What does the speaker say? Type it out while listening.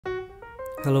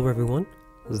Hello everyone,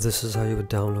 this is how you would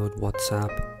download WhatsApp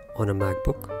on a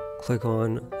MacBook. Click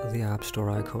on the App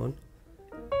Store icon,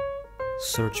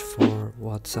 search for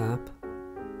WhatsApp.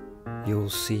 You'll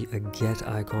see a Get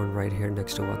icon right here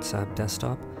next to WhatsApp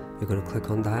desktop. You're going to click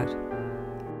on that.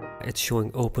 It's showing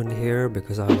open here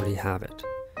because I already have it.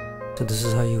 So this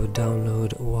is how you would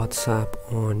download WhatsApp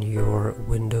on your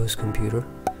Windows computer.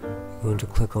 You're going to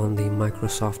click on the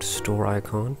Microsoft Store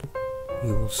icon.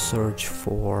 You will search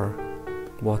for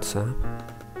WhatsApp.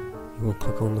 You will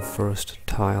click on the first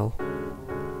tile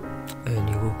and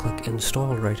you will click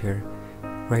install right here.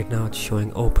 Right now it's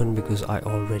showing open because I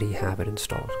already have it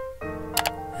installed.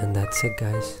 And that's it,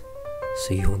 guys.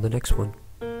 See you on the next one.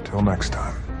 Till next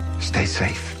time, stay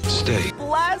safe. Stay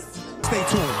blessed. Stay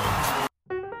tuned.